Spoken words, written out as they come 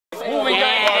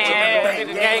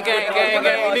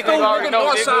Nigga already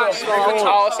know, nigga.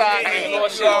 Tall side,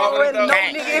 north side. Already know,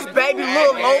 nigga. It's baby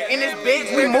Lil Lok in this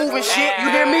bitch. We moving shit. You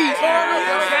hear me?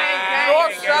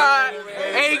 North side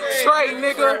ain't Trey,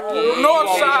 nigga.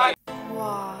 North side.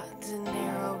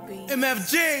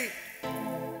 M.F.G.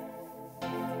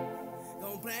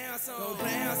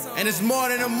 And it's more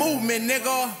than a movement,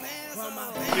 nigga.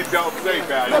 Keep y'all safe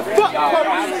out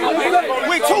here.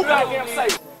 We too goddamn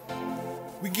safe.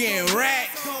 We getting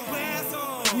racks.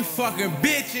 We fucking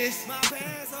bitches.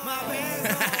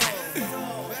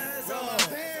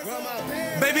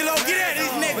 Baby Lok, get at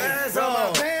these niggas.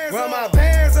 Run my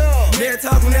bands on. They're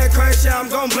talking that crazy shit, I'm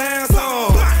gon' blast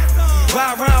on.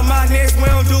 Ride around my necks, we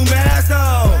don't do mask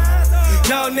on.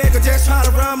 Young nigga just try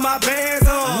to run my bands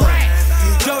on.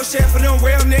 No shit for them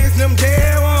real niggas, them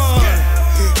dead ones.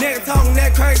 Nigga talking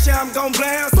that crazy shit, I'm gon'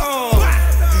 blast on.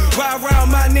 Ride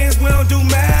around my necks, we don't do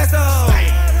mask on.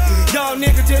 Young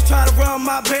nigga just try to run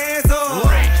my bands on.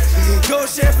 No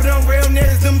shit for them real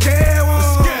niggas, them dead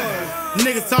ones.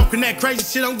 Niggas talking that crazy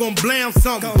shit, I'm gon' blam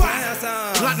something.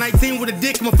 Block 19 with a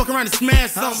dick, I'ma fuck around and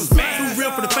smash something. Too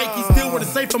real for the fake, he still with a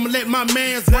safe, I'ma let my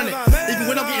mans run it. Even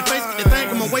when I'm getting faced with the thing,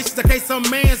 I'ma waste it in case some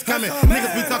man's coming.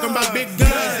 Niggas be talking about big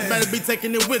guns, you better be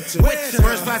taking it with you.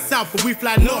 Birds fly south, but we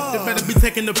fly north, they better be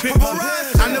taking the picture.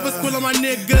 I never squill on my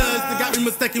niggas, they got me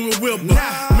mistaken with Wilbur.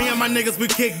 Me and my niggas, we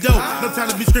kick dope, no time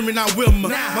to be screaming out Wilma.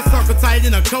 My circle tight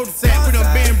in a cul-de-sac, we done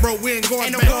been broke, we ain't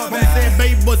going back. Mama said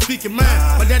baby boy speaking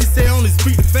mine, my daddy said only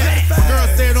speak the fact. My girl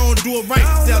said don't do it right,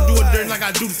 say I do it dirty like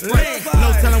I do the spray.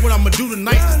 No telling what I'ma do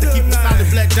tonight, just to keep it solid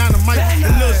black dynamite. The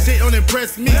little shit don't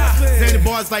impress me, Sandy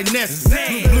boys like Nessie.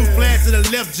 Blue flag to the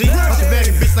left, G, punch a bag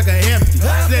and bitch like a hefty.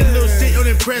 That little shit don't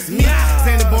impress me,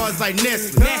 Sandy boys like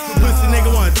Nessie. Pussy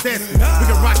nigga wanna test me, we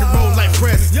can rock and roll like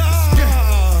Presley.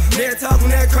 They're talking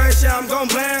that crazy shit, I'm gon'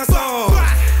 blast on.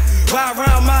 Ride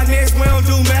around my necks, we don't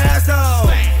do mask on.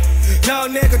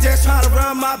 Young nigga just try to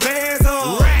run my bands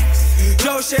on.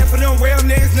 No shit for them real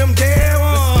niggas, them dead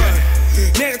ones.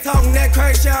 Nigga talking that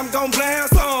crazy shit, I'm gon'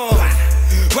 blast on.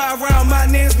 Ride around my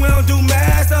niggas, we don't do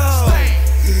mask on.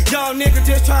 Young nigga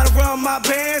just try to run my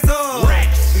bands on.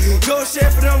 No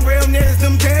shit for them real niggas,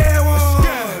 them dead ones.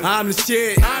 I'm the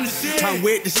shit, I'm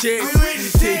with the shit.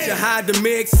 Teach you how to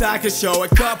mix, I can show a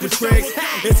couple tricks.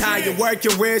 It's how you work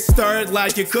your wrist, stir it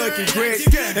like you're cooking grits.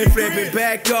 And flip it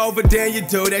back over, then you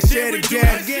do that shit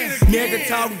again. Nigga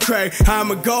talking crazy,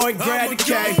 I'ma go and grab the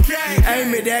cake.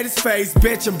 Aim it at his face,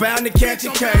 bitch, I'm bound to catch a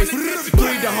case.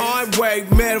 Bleed the hard way,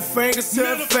 middle fingers to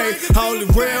the face. Only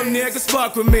real niggas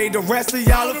fuck with me, the rest of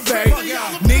y'all are fake.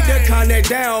 Need to calm that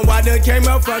down, why done came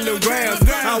up from the ground.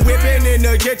 I'm whipping in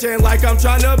the kitchen like I'm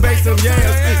trying to bake some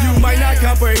yams. You might not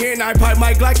comprehend, I pipe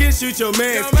my Glock and shoot your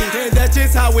man. And that's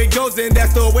just how it goes, and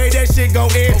that's the way that shit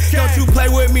gon' end. Don't you play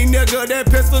with me, nigga,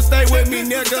 that pistol stay with me,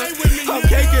 nigga. I'm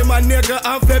caking my nigga,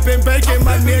 I'm flipping bacon,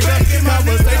 my nigga.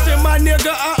 Conversation, my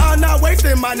nigga, not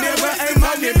wasting, my nigga. Ain't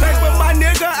money paper, my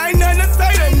nigga, ain't nothing to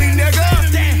say to me, nigga.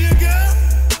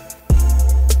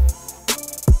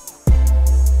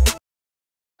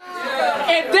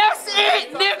 And that's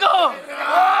it, nigga!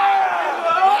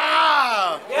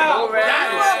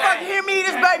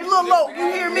 Baby Lil Lok,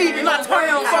 you hear me? You're not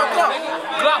turning the fuck up.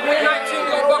 Glock 19,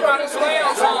 go fuck around and slam.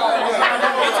 You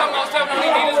talking about stuff that we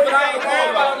need, but I ain't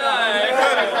worried about nothing.